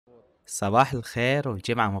صباح الخير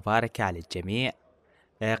وجمعة مباركة على الجميع.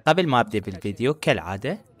 قبل ما أبدأ بالفيديو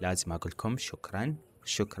كالعادة لازم أقول لكم شكرا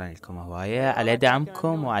لكم هواية على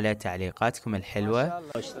دعمكم وعلى تعليقاتكم الحلوة.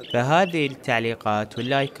 فهذه التعليقات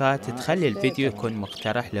واللايكات تخلي الفيديو يكون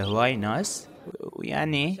مقترح لهواي ناس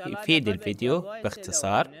ويعني يفيد الفيديو.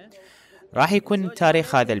 باختصار راح يكون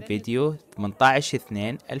تاريخ هذا الفيديو 18/2/2022.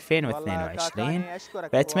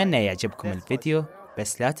 فأتمنى يعجبكم الفيديو،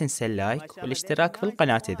 بس لا تنسى اللايك والاشتراك في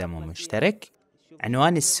القناة إذا مو مشترك.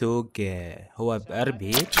 عنوان السوق هو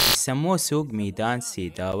باربيل، يسموه سوق ميدان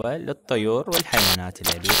سيداوه للطيور والحيوانات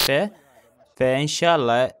الاليفة. فإن شاء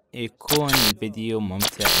الله يكون الفيديو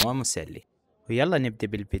ممتع ومسلي، ويلا نبدأ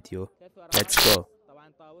بالفيديو. Let's go.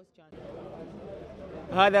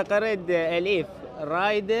 هذا قرد أليف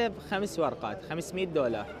رايده ب5 ورقات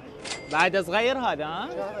 $500. بعد صغير هذا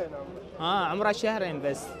عمره شهرين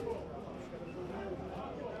بس.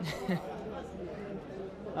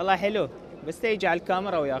 والله حلو، بس يجي على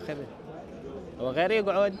الكاميرا وياخذه، هو غير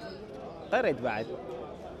يقعد قرد بعد.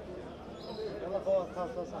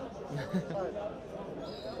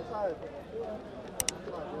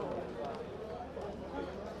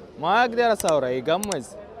 ما اقدر اصوره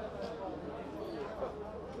يقمز.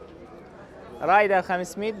 رايده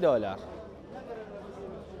 $500.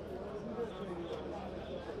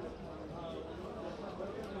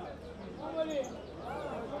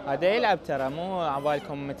 هذا يلعب ترى، مو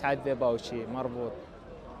عبالكم متعذب او شيء، مربوط.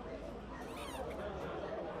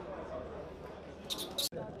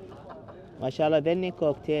 ما شاء الله ذني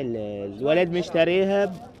كوكتيل، الولد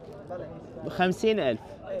مشتريها ب50,000.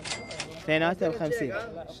 اثنيناتها ب50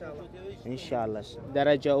 ان شاء الله.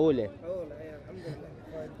 درجة أولى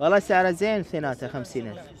والله، سعره زين. اثنيناتها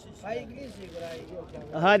 50,000.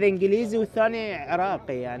 هذا انجليزي والثاني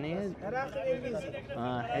عراقي يعني. عراقي انجليزي.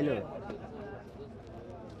 حلو.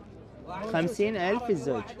 50,000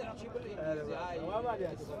 الزوج.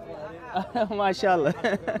 ما شاء الله.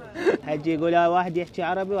 حجي يقول واحد يحكي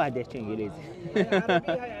عربي وواحد يحكي انجليزي.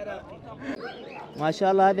 ما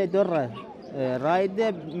شاء الله. هذا درة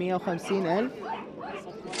رايده ب150,000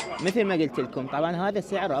 مثل ما قلت لكم. طبعا هذا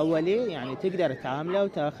سعر اولي، يعني تقدر تعامله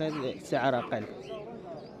وتاخذ سعر اقل،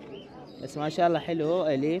 بس ما شاء الله حلو.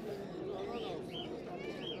 اليف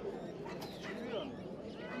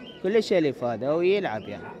كلش اليف هذا، ويلعب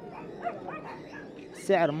يعني.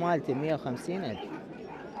 السعر مالته 150,000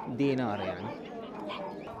 دينار يعني.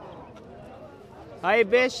 هاي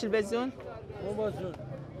بيش البزون؟ مو بزون.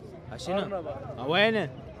 شنو؟ وينه؟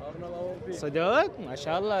 صدق؟ ما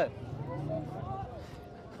شاء الله.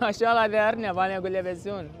 ما شاء الله هذا ارنب. انا اقول له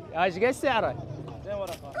بزون. ايش قد سعره؟ 2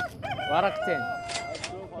 ورقات. ورقتين.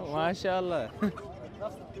 ما شاء الله.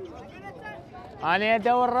 انا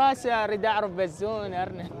ادور راسه اريد اعرف بزون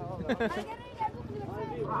ارنب.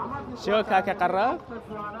 شوك هاكا قرب.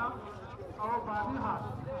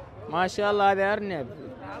 ما شاء الله هذا ارنب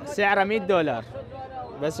سعره $100،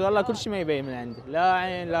 بس والله كل شيء ما يبين من عنده، لا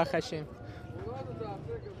عين لا خشم.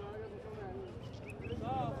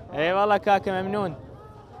 اي والله كاكا ممنون.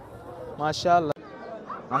 ما شاء الله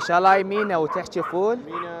ما شاء الله. هاي مينا وتحكي فول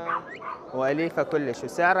واليفه كلش،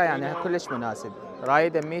 وسعره يعني كلش مناسب.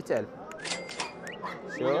 رايده 100,000.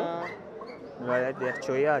 شو الولد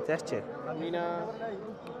يحكي وياه تحكي مينا.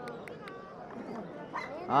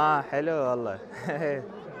 حلو والله.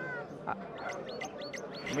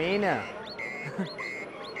 مينا.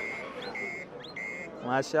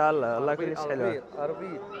 ما شاء الله والله كلش حلو.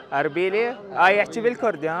 اربيلي. يحكي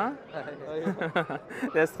بالكردي.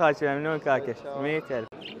 بس خاش ممنون كاكش. 100,000.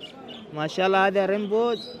 ما شاء الله. هذا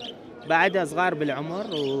ريمبو بعدها صغار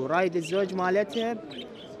بالعمر، ورايد الزوج مالتها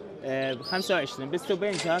ب25. بستو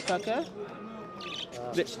بنج كاكا.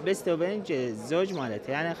 بستو بنج الزوج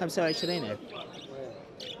مالتها يعني 25,000.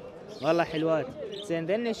 والله حلوات. زين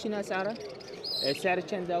ذني شنو اسعاره؟ سعر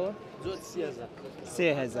كم دواء؟ زود 3,000.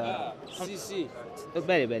 3,000. سي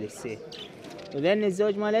بلي سي. وذني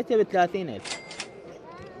الزوج مالته ب30,000.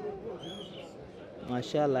 ما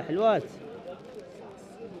شاء الله حلوات.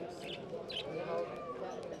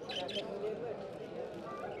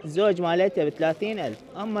 الزوج مالته ب30,000،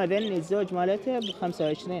 اما ذني الزوج مالته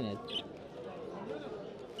ب25,000.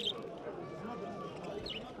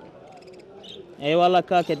 اي والله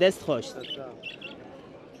كاكا دست خوش.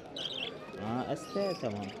 استه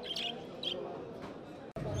تمام.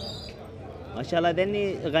 ما شاء الله.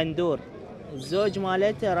 ذني غندور، الزوج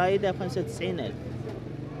مالته رايده 95,000.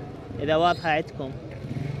 اذا واضحه عندكم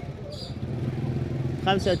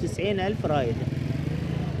 95,000 رايده،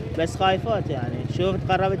 بس خايفات يعني. شوف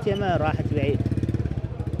تقربت يمه راحت بعيد،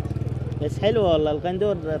 بس حلوه والله.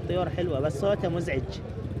 الغندور الطيور حلوه، بس صوته مزعج.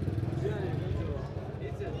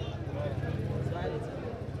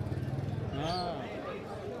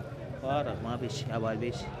 فارغ ما بيش عبال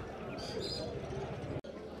بيش.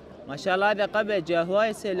 ما شاء الله هذا قبج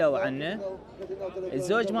هواي سألوا عنه.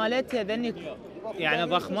 الزوج مالته ذني يعني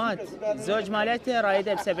ضخمات. الزوج مالته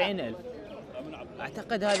رايده ب70,000.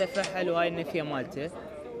 اعتقد هذا فحل وهاي النفيه مالته.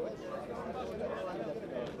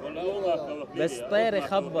 بس طير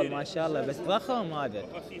يخبل ما شاء الله، بس ضخم هذا.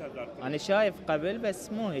 انا شايف قبل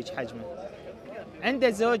بس مو هيك حجمه. عنده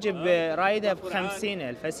زوج برايده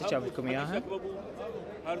ب50,000 هسه جاب لكم اياها.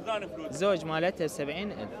 زوج مالته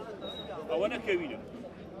ب70,000.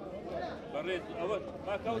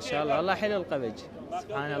 ما شاء الله والله حلو القبج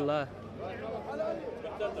سبحان الله.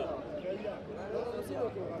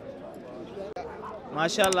 ما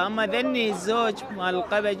شاء الله. اما ذني الزوج مال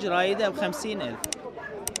القبج رايده ب50,000.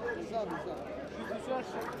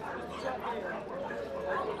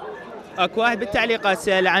 اكو واحد بالتعليقات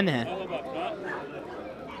سأل عنها.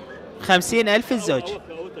 50,000 الزوج.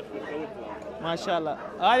 ما شاء الله.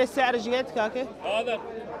 هذا السعر ايش قد كاكا؟ هذا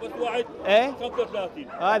بس واحد ايه 35.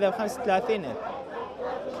 هذا ب 35,000.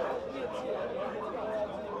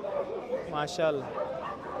 ما شاء الله.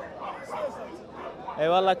 اي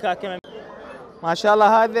والله كاكا ما شاء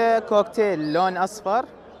الله. هذا كوكتيل لون اصفر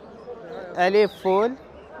اليف فول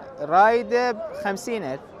رايده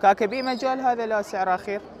ب50,000. كاكا بي مجال هذا لا سعر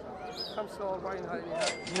اخير؟ 45 هاي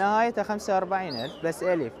نهايته 45,000 بس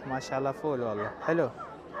اليف. ما شاء الله فول والله حلو.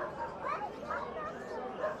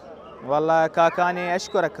 والله كاكاني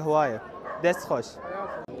اشكرك هوايه دس خوش.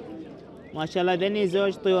 ما شاء الله. ذني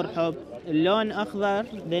زوج طيور حب اللون اخضر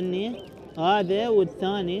ذني هذا،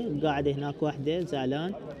 والثاني قاعد هناك وحده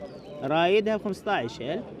زعلان رايدها ب15,000.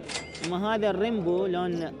 اما هذا الريمبو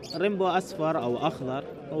لون ريمبو اصفر او اخضر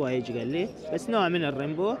هو هيك قال لي، بس نوع من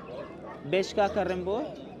الريمبو. بيش كاكا الريمبو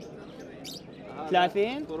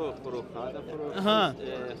 30 فروخ هذا فروخ ها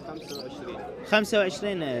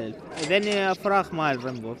 25,000. ذني فراخ مال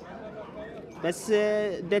الريمبو بس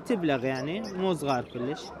ده تبلغ يعني مو صغار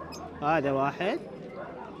كلش. هذا واحد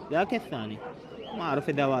ذاك الثاني ما اعرف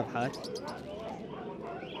اذا واضحات.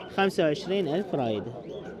 25,000 رايده.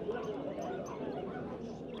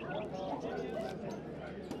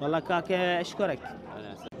 والله كاكا اشكرك.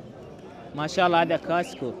 ما شاء الله. هذا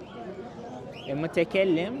كاسكو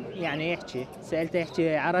متكلم يعني يحكي. سألته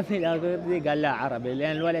يحكي عربي لا غير قال لا عربي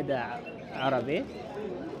لان الولد عربي.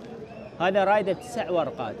 هذا رايده ب9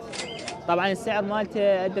 ورقات. طبعا السعر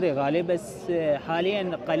مالته ادري غالي بس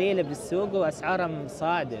حاليا قليله بالسوق واسعاره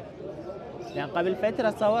مصاعده. لان قبل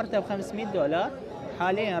فتره صورته ب$500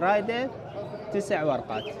 حاليا رايده 9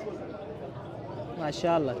 ورقات. ما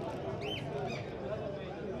شاء الله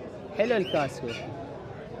حلو الكاسكو.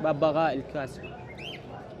 ببغاء الكاسكو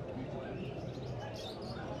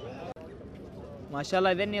ما شاء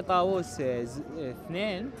الله. ذني طاووس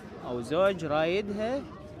اثنين او زوج رايدها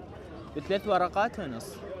ب3 ورقات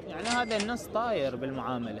ونص. يعني هذا النص طاير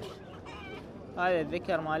بالمعامله. هذا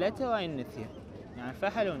الذكر مالته وهاي النثيه يعني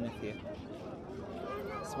فحل والنثيه.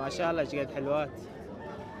 بس ما شاء الله ايش قد حلوات.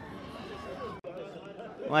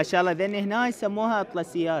 ما شاء الله. ذني هنا يسموها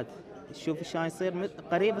اطلسيات. شوف شلون يصير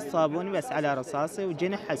قريب الصابوني بس على رصاصي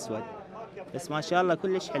وجنح اسود. بس ما شاء الله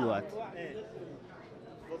كلش حلوات.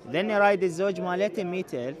 ذني رايد الزوج مالته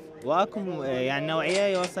 100,000 واكو يعني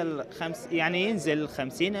نوعيه يوصل يعني ينزل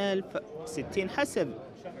 50,000 60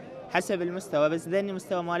 حسب المستوى. بس ذني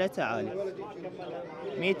مستوى مالته عالي.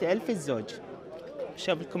 100,000 الزوج.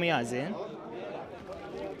 شوف لكم اياه زين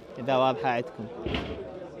اذا واضحه عندكم.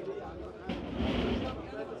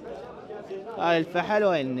 هاي الفحل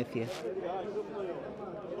وهاي النثيه.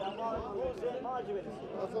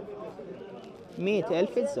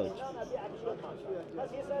 100,000 الزوج.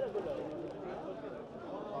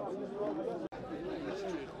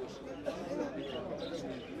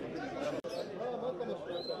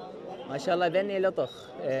 ما شاء الله. ذني لطخ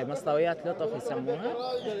مصطويات لطخ يسموها.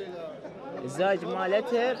 الزوج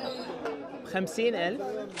مالتها ب50,000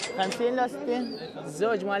 50 لا 60.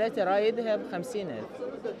 الزوج مالتها رايدها ب50,000.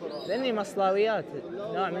 ذني مصلاويات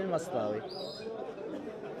نوع من المصلاوي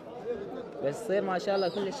بس تصير ما شاء الله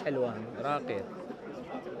كلش حلوان راقيه.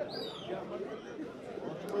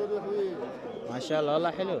 ما شاء الله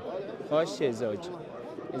والله حلو خوش زوج.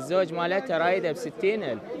 الزوج مالتها رايده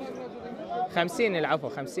ب60,000 50 العفو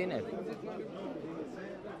 50,000.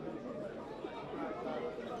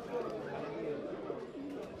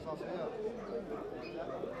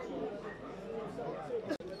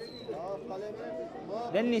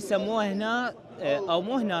 ذني يسموها هنا او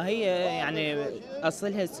مو هنا هي يعني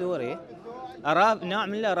اصلها سوري. نوع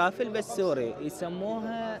من الرافل بس سوري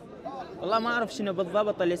يسموها. والله ما اعرف شنو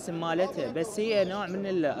بالضبط الاسم مالتها بس هي نوع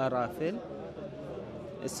من الرافل.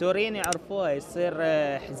 السوريين يعرفوها، يصير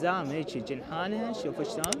حزام هيك جنحانها، شوفوا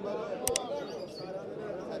شلون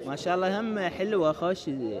ما شاء الله. هم حلوة خوش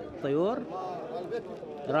طيور،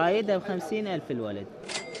 رايدها ب50,000 الولد.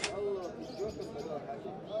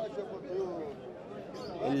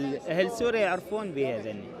 أهل سوريا يعرفون بها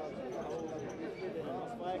ذني.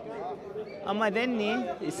 أما ذني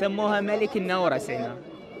يسموها ملك النورس هنا.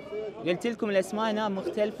 قلت لكم الأسماء هنا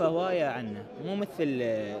مختلفة هواية عنه، مو مثل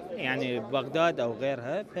يعني بغداد أو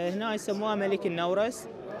غيرها، فهنا يسموها ملك النورس.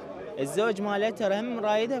 الزوج مالتها هم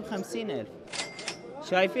رايدها ب50,000.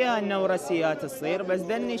 شايفيها النورسيات تصير، بس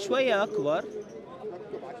ذني شوية أكبر.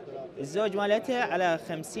 الزوج مالتها على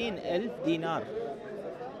 50,000 دينار.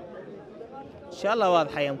 إن شاء الله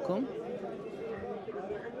واضحة يمكم.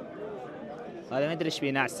 هذا ما أدري إيش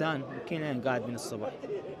بيه، نعسان يمكن قاعد من الصبح.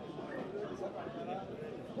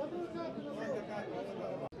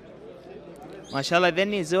 ما شاء الله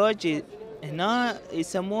ذني زوج هنا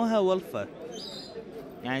يسموها ولفة،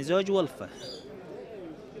 يعني زوج ولفة.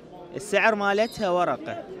 السعر مالتها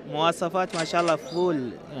ورقة، مواصفات ما شاء الله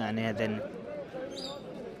فول يعني. هذن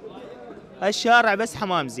الشارع بس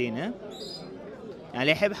حمام زينة، يعني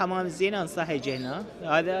اللي يحب حمام الزينة انصح يجي هنا.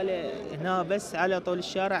 هذا هنا بس على طول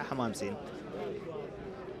الشارع حمام زينة.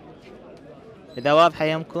 إذا واضحة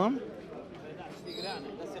يمكم.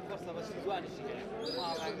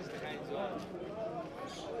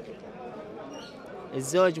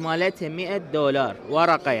 الزوج مالتها $100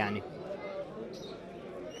 ورقة يعني.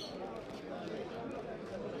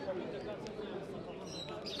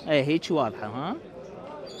 اي هيك واضحة ها.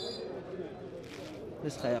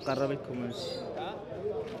 بس خليني اقرب لكم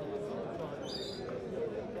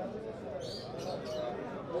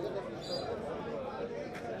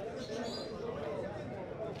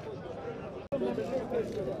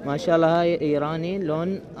ما شاء الله. هاي ايراني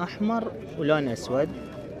لون احمر ولون اسود.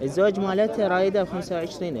 الزوج مالته رايده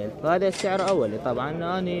ب25,000. هذا السعر اولي طبعا،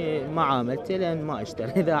 انا ما عاملته لان ما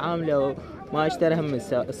اشتري. اذا عامله وما اشتري هم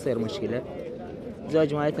تصير مشكله.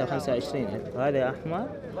 زوج مالته ب25,000. هذا احمر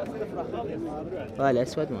وهذا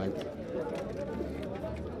الاسود مالته.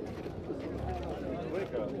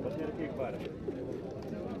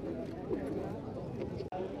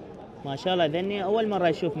 ما شاء الله ذني اول مره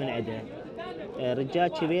اشوف من عندها. رجال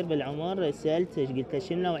كبير بالعمر، سالت قلت له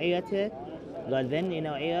شنو نوعيتها؟ قال ذني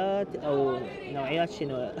نوعيات او نوعيات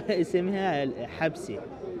شنو اسمها حبسي،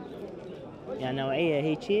 يعني نوعيه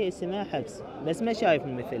هيجي اسمها حبسي، بس ما شايف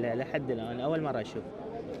مثلها لحد الان، اول مره اشوف.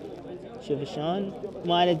 شوف شلون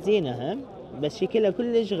مالت زينه هم، بس شكلها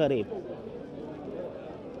كلش غريب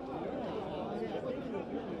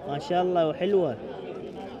ما شاء الله وحلوه.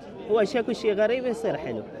 هو شكو شي غريب يصير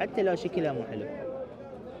حلو حتى لو شكلها مو حلو.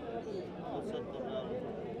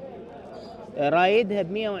 رايدها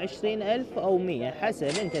ب120,000 أو 100 حسب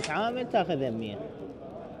أنت تعامل تاخذها ب100.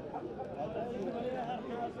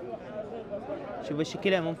 شوف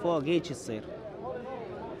شكلها من فوق هيك تصير.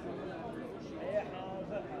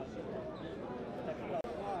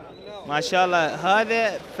 ما شاء الله.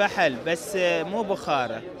 هذا فحل بس مو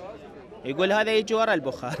بخارة، يقول هذا يجي ورا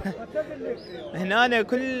البخار. هنا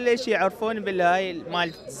كلش يعرفون بالهاي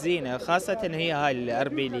مال الزينة، خاصة هي هاي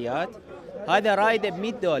الاربيليات. هذا رايده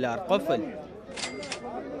 $100 قفل.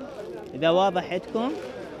 اذا واضح عندكم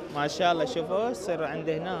ما شاء الله. شوفوا يصير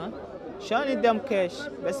عنده هنا شلون يدمكش،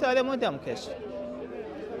 بس هذا مو دمكش.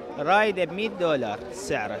 رايده $100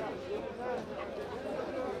 سعره.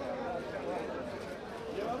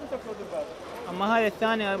 اما هذا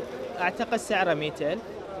الثاني اعتقد سعره 100,000.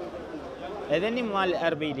 هذني مال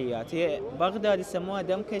الاربيليات، هي بغداد يسموها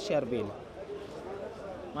دمكش اربيل.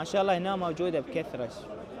 ما شاء الله هنا موجوده بكثره.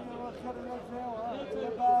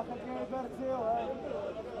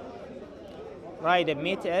 رايده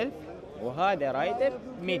ب100,000 وهذا رايده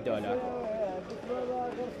 $100.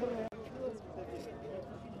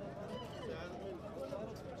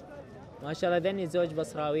 ما شاء الله ذني زوج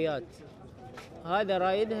بصراويات. هذا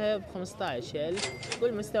رايدها ب15,000.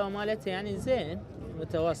 كل مستوى مالتها يعني زين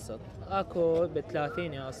متوسط، اكو ب30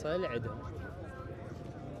 يوصل عندهم.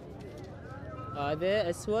 هذا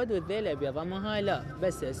اسود والذيل ابيض، اما هاي لا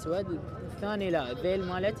بس اسود، الثاني لا الذيل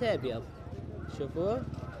مالتها ابيض. شوفوا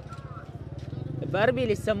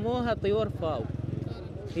باربيل يسموها طيور فاو،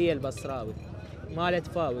 هي البصراوي مالت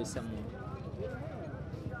فاو يسموها.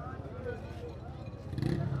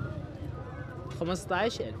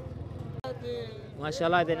 15,000 ما شاء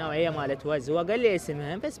الله. هذه نوعية مالت وز. هو قال لي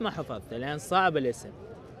اسمها بس ما حفظته لان صعب الاسم.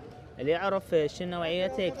 اللي يعرف شنو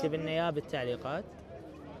نوعيتها يكتب لنا اياه بالتعليقات.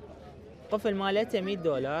 قفل مالتها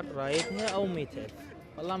 $100 رايدها او 100,000،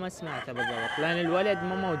 والله ما سمعته بالضبط لان الولد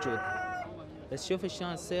مو موجود. بس شوف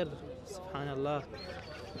شلون تصير سبحان الله.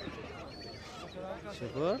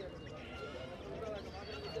 شوفوا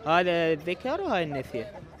هذا الذكر وهاي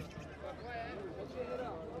النثية.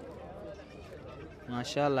 ما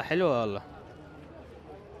شاء الله حلوة والله.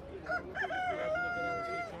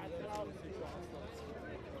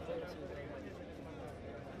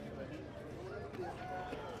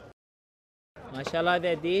 ما شاء الله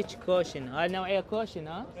هذا ديش كوشن، هاي نوعية كوشن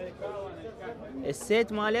ها؟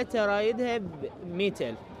 السيت مالتها رايدها ب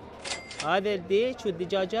 100,000. هذا الديش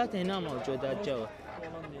والدجاجات هنا موجودات جوا.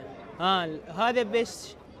 هذا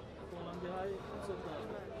بس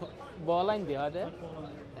بولندي هذا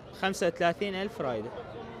 35,000 رايده.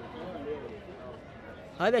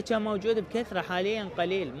 هذا كان موجود بكثرة حاليا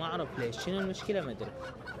قليل ما اعرف ليش، شنو المشكلة ما ادري.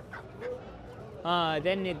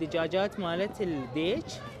 ذني الدجاجات مالت الديش.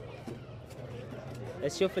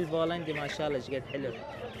 بس شوف البولندي ما شاء الله ايش قد حلو.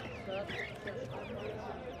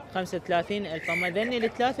 35,000. اما ذني ل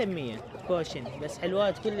 300 كوشن بس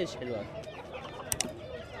حلوات كلش حلوات.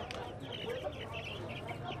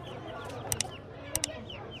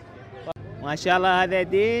 ما شاء الله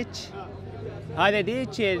هذا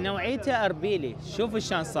ديك نوعيته اربيلي. شوفوا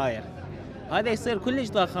شلون صاير. هذا يصير كلش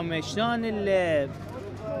ضخم شلون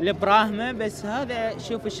البراهمه، بس هذا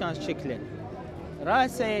شوفوا شلون شكله.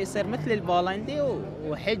 راسه يصير مثل البولندي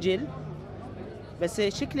وحجل، بس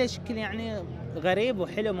شكله شكل يعني غريب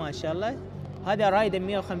وحلو ما شاء الله. هذا رايده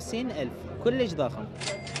 150,000 كلش ضخم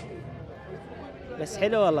بس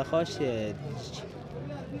حلو والله خوش.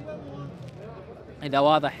 اذا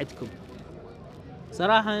واضح عندكم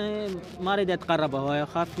صراحة ما اريد اتقربه هواي،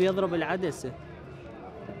 اخاف يضرب العدسة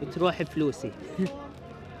وتروح فلوسي.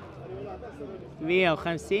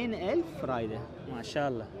 150,000 رايدة ما شاء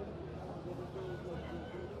الله.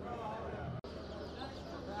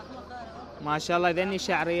 ما شاء الله ذني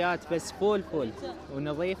شعريات بس فول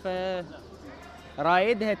ونظيفة.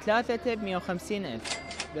 رايدها 3 ب 150,000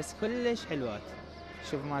 بس كلش حلوات.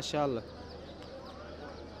 شوف ما شاء الله.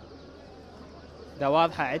 اذا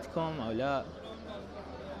واضحة عندكم او لا.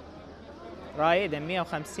 رايدة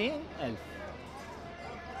 150,000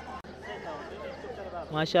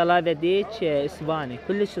 ما شاء الله. هذا ديك اسباني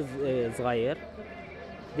كلش صغير.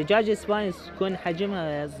 دجاج اسباني تكون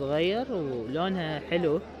حجمها صغير ولونها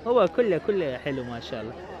حلو. هو كله حلو ما شاء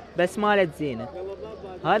الله بس مالت زينة.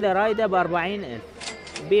 هذا رايدة ب 40,000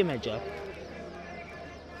 بمجال.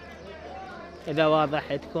 اذا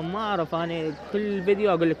واضح عندكم ما اعرف، انا كل فيديو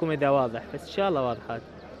اقول لكم اذا واضح بس ان شاء الله واضحات.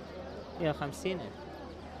 150,000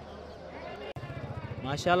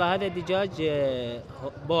 ما شاء الله. هذا دجاج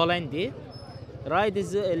بولندي رايد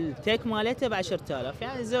التيك مالته ب 10,000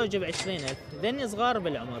 يعني زوجه ب 20,000. ذني صغار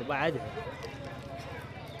بالعمر بعدها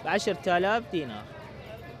ب 10,000 دينار.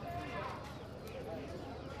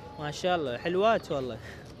 ما شاء الله حلوات والله.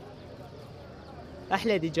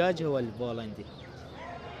 احلى دجاج هو البولندي.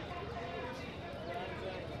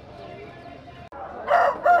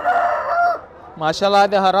 ما شاء الله.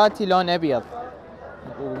 هذا هراتي لون ابيض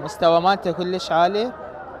ومستوى مالته كلش عالي.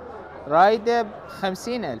 رايده ب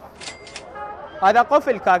 50,000. هذا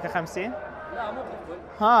قفل كاكا 50؟ لا مو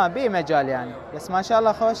قفل. بيه مجال يعني بس ما شاء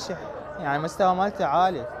الله خوش يعني مستوى مالته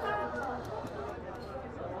عالي.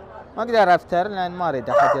 ما اقدر افتر لان ما اريد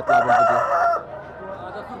احد يطلع بالفيديو.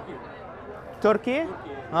 هذا تركي؟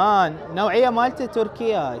 نوعية مالته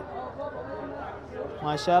تركية هاي.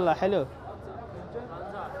 ما شاء الله حلو.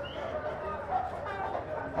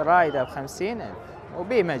 رايده ب 50,000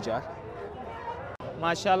 وبيه مجال.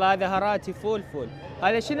 ما شاء الله. هذا هراتي فول.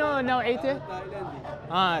 هذا شنو نوعيته؟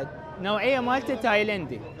 تايلندي. نوعية مالته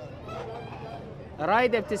تايلندي.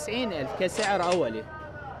 رايده ب 90,000 كسعر اولي.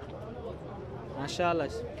 ما شاء الله.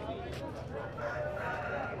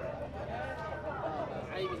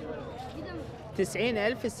 ب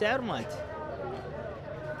 90,000 السعر مالته.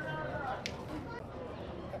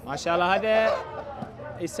 ما شاء الله. هذا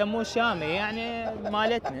يسموه شامي يعني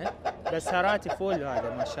مالتنا بس هراتي فول.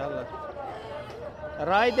 هذا ما شاء الله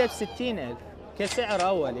رايده ب 60,000 كسعر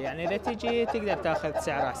اول، يعني اذا تجي تقدر تاخذ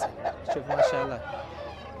سعر احسن. شوف ما شاء الله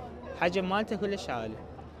حجم مالته كلش عالي.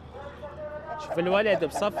 شوف الولد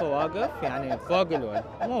بصفه واقف يعني فوق الولد،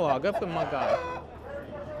 مو واقف ما قاعد.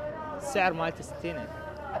 السعر مالته 60,000.